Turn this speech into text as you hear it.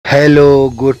Hello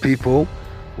good people,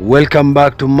 welcome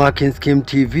back to Marking Scheme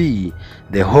TV,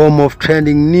 the home of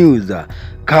trending news.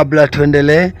 Kabla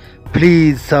tuendelee,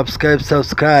 please subscribe.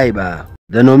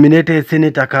 The nominated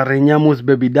Senator Nyamu's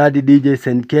baby daddy DJ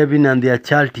St. Kevin and their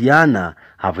child Tiana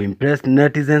have impressed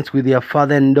netizens with their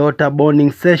father and daughter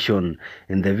bonding session.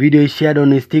 In the video he shared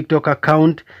on his TikTok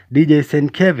account, DJ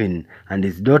St. Kevin and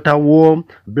his daughter wore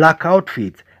black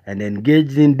outfits and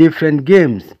engaged in different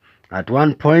games. At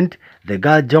one point, the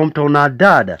girl jumped on her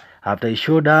dad after he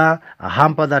showed her a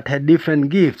hamper that had different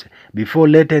gifts before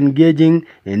later engaging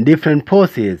in different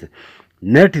poses.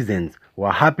 Netizens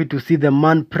were happy to see the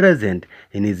man present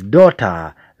in his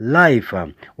daughter's life,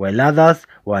 while others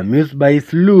were amused by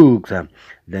his looks.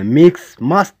 The mix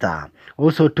master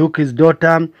also took his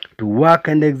daughter to work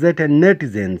and excited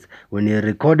netizens when he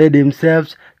recorded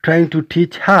himself trying to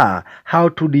teach her how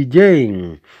to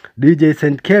DJ. DJ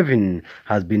St. Kevin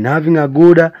has been having a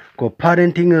good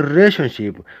co-parenting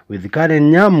relationship with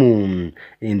Karen Nyamu.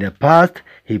 In the past,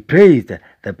 he praised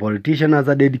the politician as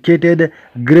a dedicated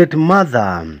great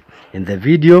mother. In the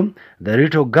video, the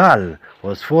little girl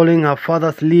was following her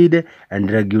father's lead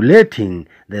and regulating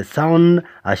the sound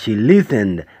as she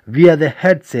listened via the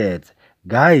headsets.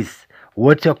 Guys,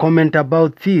 what's your comment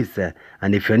about this?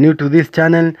 And if you're new to this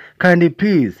channel, kindly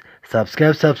please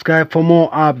subscribe for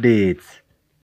more updates.